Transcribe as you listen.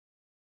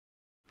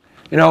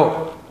You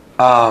know,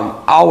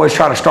 I always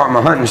try to start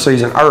my hunting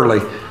season early.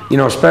 You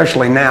know,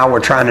 especially now we're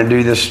trying to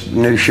do this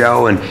new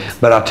show,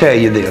 but I'll tell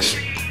you this,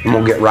 I'm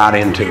gonna get right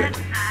into it.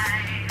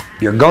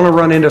 You're gonna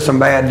run into some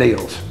bad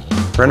deals. A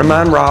friend of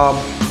mine, Rob,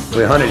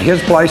 we hunted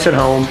his place at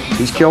home.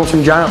 He's killed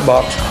some giant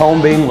bucks,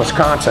 home being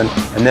Wisconsin,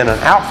 and then an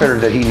outfitter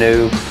that he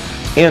knew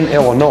in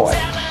Illinois.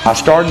 I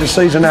started the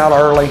season out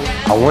early.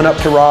 I went up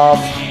to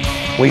Rob's.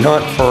 We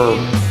hunt for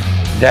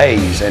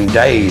days and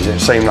days, it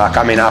seemed like.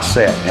 I mean, I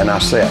sat and I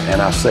sat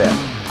and I sat.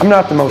 I'm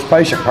not the most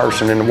patient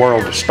person in the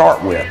world to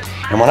start with.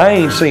 And when I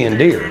ain't seeing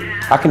deer,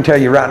 I can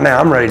tell you right now,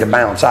 I'm ready to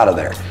bounce out of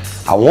there.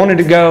 I wanted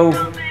to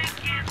go.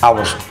 I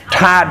was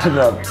tied to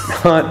the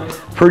hunt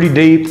pretty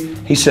deep.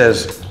 He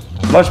says,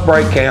 let's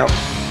break camp.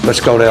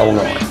 Let's go to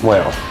Illinois.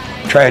 Well,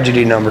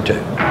 tragedy number 2.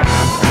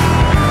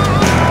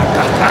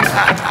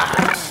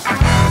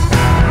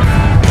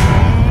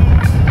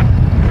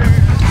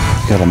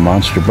 Got a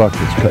monster buck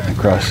that's cutting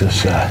across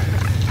this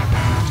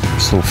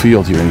little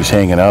field here, and he's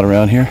hanging out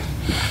around here.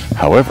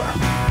 However,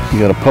 you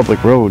got a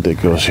public road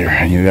that goes here,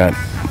 and you got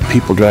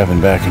people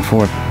driving back and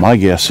forth. My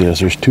guess is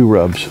there's 2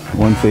 rubs,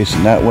 one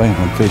facing that way,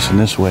 one facing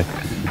this way.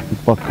 The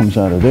buck comes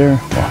out of there,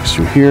 walks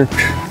through here,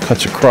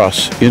 cuts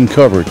across in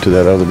cover to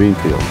that other bean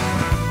field.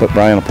 But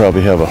Brian will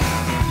probably have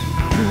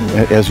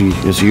as he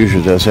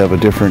usually does, have a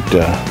different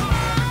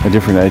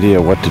idea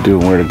of what to do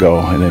and where to go,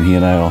 and then he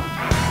and I will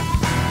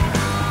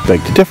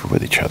beg to differ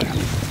with each other.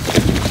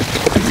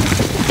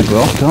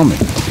 Well, tell me.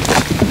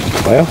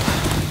 Well,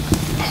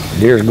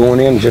 deer's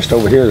going in just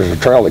over here. There's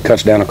a trail that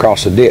cuts down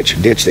across the ditch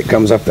that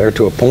comes up there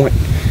to a point.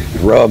 The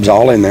rub's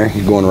all in there.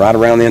 He's going right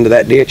around the end of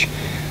that ditch,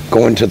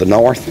 going to the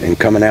north and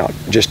coming out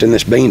just in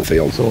this bean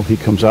field. So he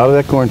comes out of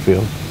that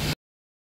cornfield,